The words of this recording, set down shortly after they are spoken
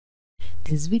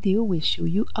This video will show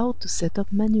you how to set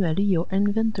up manually your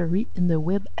inventory in the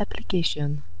web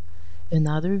application.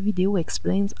 Another video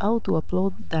explains how to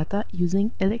upload data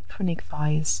using electronic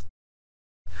files.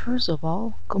 First of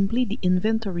all, complete the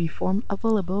inventory form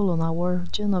available on our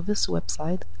GenOvis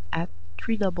website at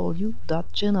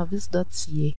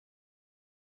www.genovis.ca.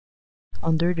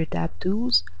 Under the tab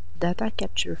Tools, Data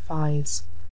Capture Files.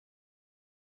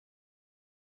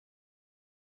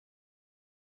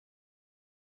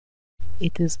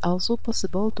 It is also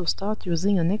possible to start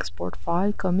using an export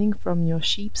file coming from your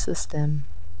sheep system.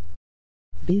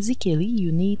 Basically,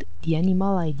 you need the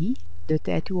animal ID, the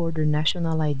tattoo or the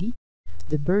national ID,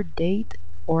 the birth date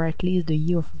or at least the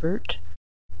year of birth,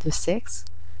 the sex,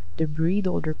 the breed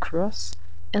or the cross,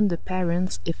 and the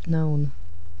parents if known.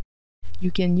 You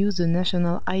can use the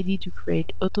national ID to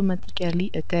create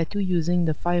automatically a tattoo using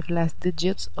the 5 last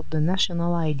digits of the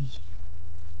national ID.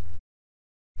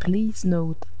 Please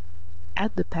note,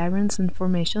 add the parents'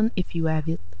 information if you have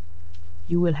it.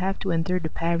 You will have to enter the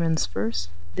parents first,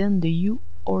 then the ewe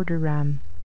or the ram.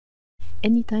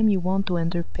 Anytime you want to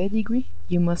enter pedigree,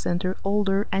 you must enter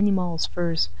older animals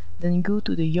first, then go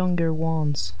to the younger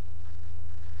ones.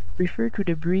 Refer to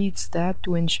the breeds tab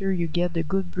to ensure you get the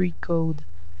good breed code.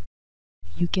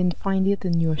 You can find it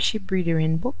in your sheep breeder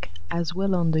handbook as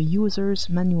well on the user's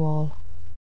manual.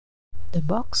 The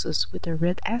boxes with a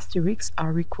red asterisk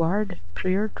are required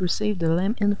prior to save the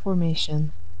lamb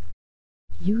information.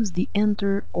 Use the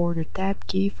Enter or the Tab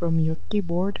key from your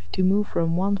keyboard to move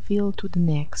from one field to the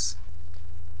next.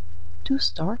 To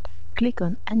start, click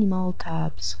on Animal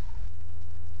tabs.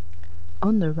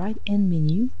 On the right-hand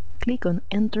menu, click on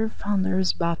Enter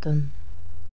Founders button.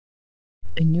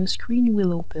 A new screen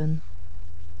will open.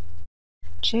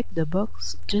 Check the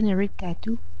box Generate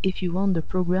Tattoo if you want the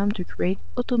program to create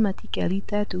automatically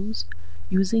tattoos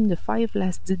using the 5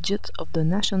 last digits of the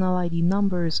national ID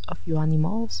numbers of your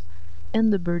animals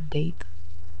and the birth date.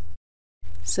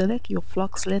 Select your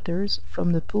flux letters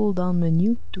from the pull-down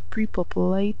menu to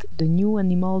pre-populate the new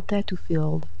animal tattoo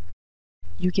field.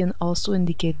 You can also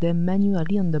indicate them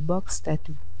manually on the box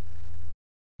tattoo.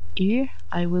 Here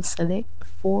I will select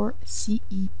for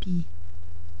CEP.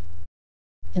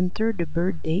 Enter the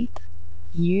birth date,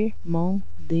 year, month,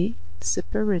 day,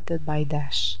 separated by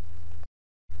dash.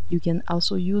 You can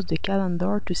also use the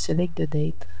calendar to select the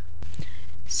date.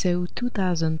 So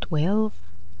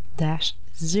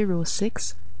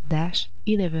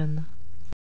 2012-06-11.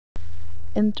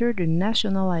 Enter the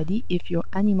national ID if your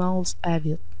animals have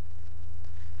it.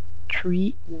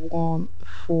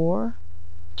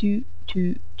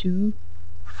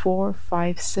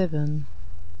 314222457.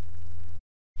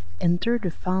 Enter the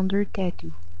founder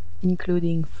tattoo,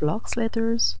 including flux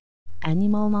letters,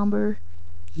 animal number,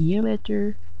 year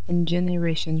letter, and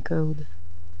generation code.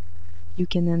 You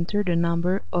can enter the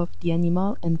number of the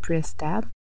animal and press Tab.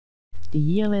 The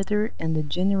year letter and the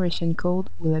generation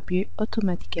code will appear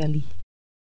automatically.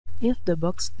 If the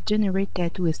box Generate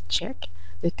Tattoo is checked,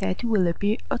 the tattoo will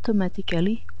appear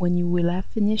automatically when you will have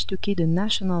finished to key the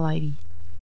national ID.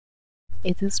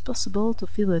 It is possible to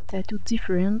fill a tattoo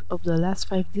different of the last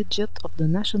 5 digits of the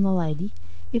national ID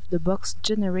if the box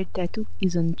Generate Tattoo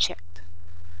is unchecked.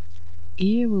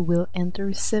 Here we will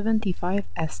enter 75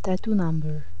 as tattoo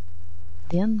number.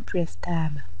 Then press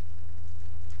Tab.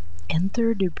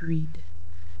 Enter the breed.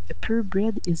 A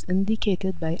purebred is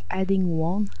indicated by adding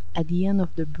 1 at the end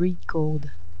of the breed code.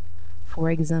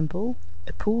 For example,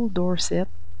 a Pool Dorset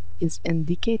is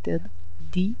indicated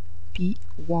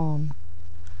DP1.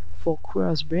 For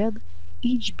crossbred,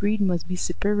 each breed must be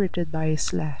separated by a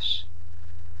slash.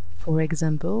 For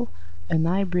example, an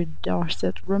hybrid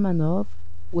Dorset Romanov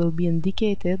will be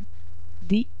indicated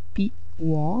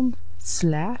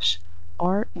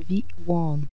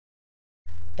DP1/RV1.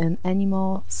 An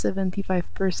animal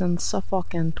 75%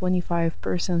 Suffolk and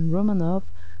 25% Romanov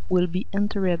will be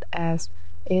entered as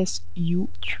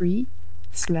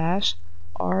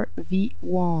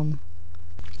SU3/RV1.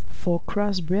 For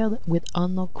crossbred with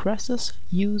unknown crosses,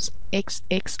 use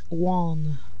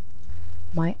XX1.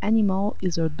 My animal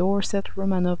is a Dorset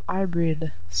Romanov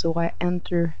hybrid, so I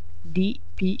enter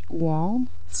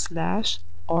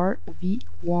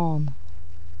DP1/RV1.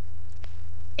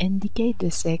 Indicate the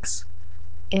sex,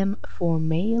 M for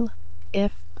male,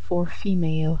 F for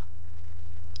female.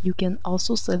 You can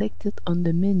also select it on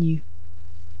the menu.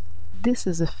 This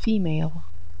is a female.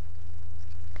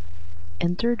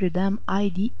 Enter the dam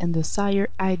ID and the sire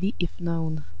ID if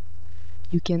known.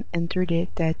 You can enter their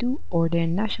tattoo or their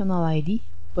national ID,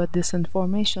 but this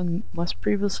information must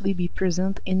previously be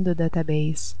present in the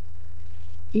database.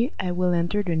 Here I will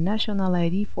enter the national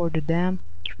ID for the dam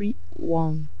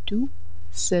 312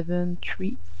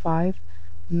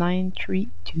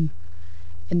 5735932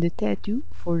 and the tattoo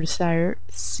for the sire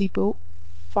SIPO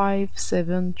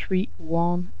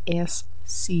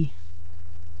 5731SC.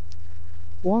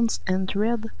 Once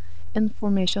entered,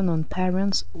 information on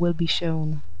parents will be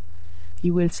shown.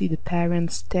 You will see the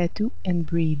parents' tattoo and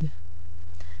breed.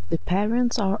 The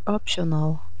parents are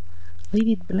optional. Leave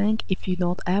it blank if you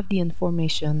don't have the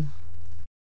information.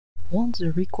 Once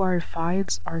the required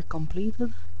files are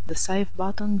completed, the Save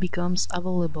button becomes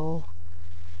available,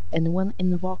 and when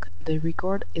invoked, the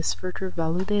record is further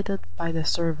validated by the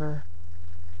server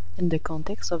in the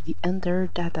context of the entire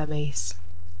database.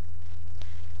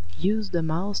 Use the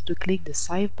mouse to click the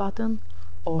Save button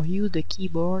or use the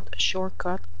keyboard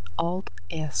shortcut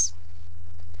Alt-S.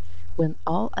 When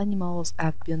all animals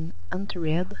have been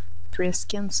entered, press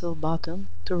Cancel button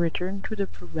to return to the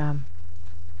program.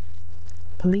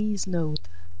 Please note,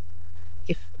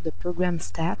 if the program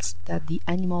states that the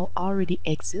animal already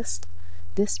exists,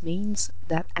 this means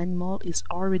that animal is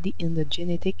already in the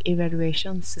genetic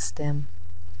evaluation system.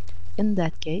 In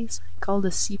that case, call the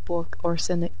CPOC or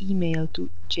send an email to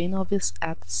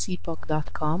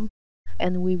genovis@cpoc.com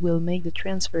and we will make the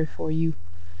transfer for you.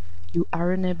 You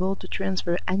are unable to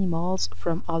transfer animals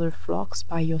from other flocks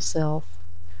by yourself.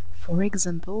 For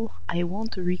example, I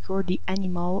want to record the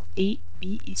animal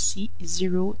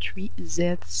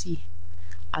ABC03ZC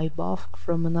I bought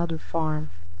from another farm.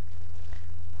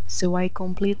 So I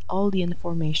complete all the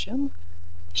information.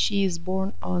 She is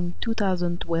born on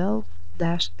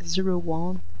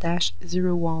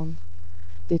 2012-01-01.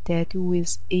 The tattoo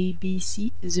is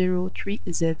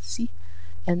ABC03ZC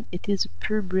and it is a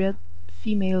purebred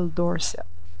female Dorset.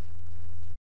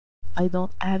 I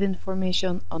don't have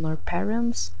information on her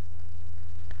parents.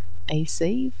 I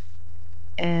save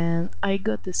and I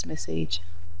got this message.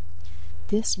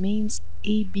 This means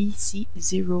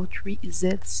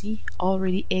ABC03ZC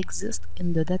already exists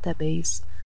in the database.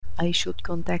 I should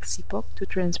contact CPOC to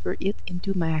transfer it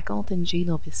into my account in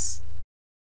GenOvis.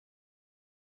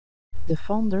 The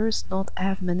founders don't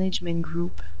have management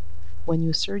group. When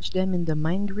you search them in the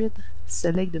MindGrid,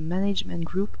 select the management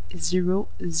group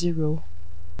 00.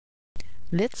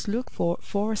 Let's look for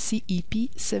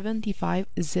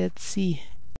 4CEP75ZC.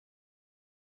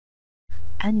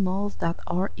 Animals that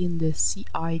are in the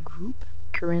CI group,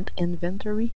 current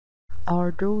inventory,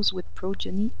 are those with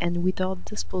progeny and without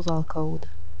disposal code.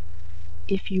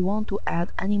 If you want to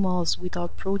add animals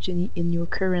without progeny in your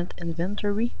current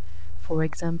inventory, for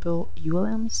example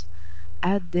ULMs,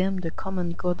 add them the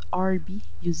common code RB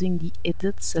using the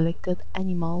Edit Selected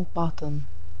Animal button.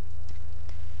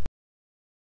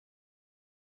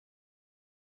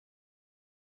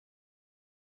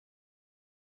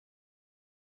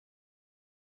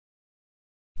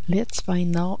 Let's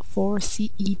find now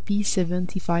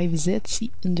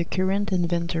 4CEP75ZC in the current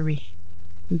inventory.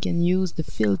 We can use the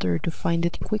filter to find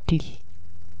it quickly.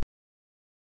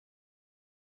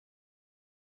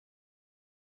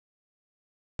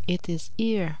 It is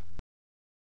here.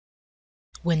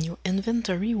 When your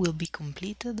inventory will be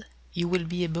completed, you will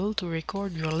be able to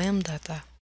record your lamb data.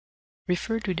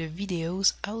 Refer to the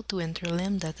videos how to enter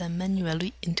lamb data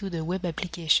manually into the web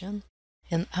application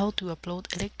and how to upload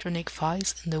electronic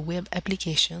files in the web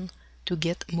application to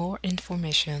get more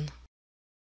information.